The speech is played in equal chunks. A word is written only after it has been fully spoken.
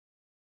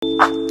Myself,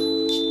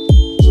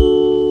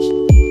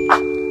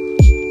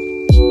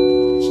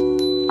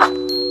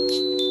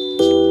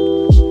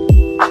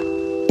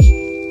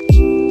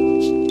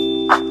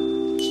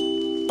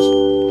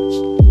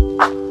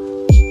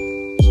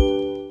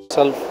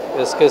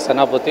 SK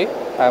Senapati.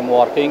 I am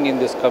working in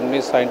this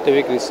company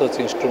Scientific Research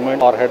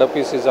Instrument. Our head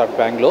office is at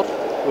Bangalore.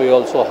 We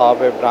also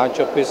have a branch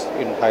office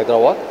in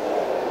Hyderabad.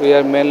 We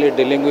are mainly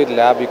dealing with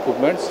lab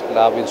equipments,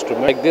 lab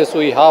instruments. Like this,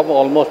 we have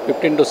almost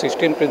 15 to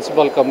 16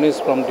 principal companies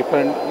from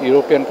different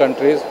European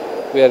countries.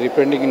 We are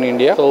representing in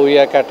India. So we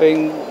are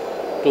catering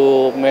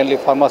to mainly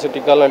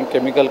pharmaceutical and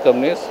chemical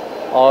companies.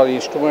 Our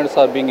instruments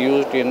are being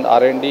used in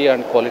R&D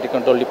and quality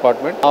control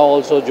department. Now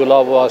also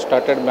Julab was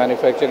started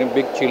manufacturing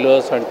big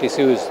chillers and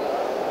tissues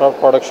for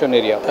production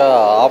area.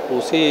 आप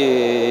उसी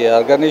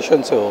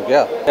organization से हो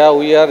क्या? Yeah,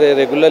 we are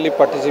regularly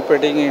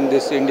participating in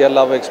this India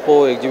Lab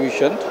Expo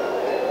exhibition,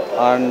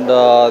 and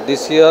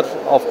this year,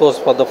 of course,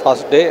 for the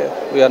first day,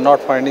 we are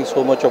not finding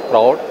so much of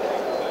crowd.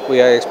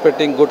 We are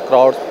expecting good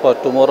crowds for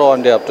tomorrow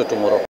and day after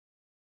tomorrow.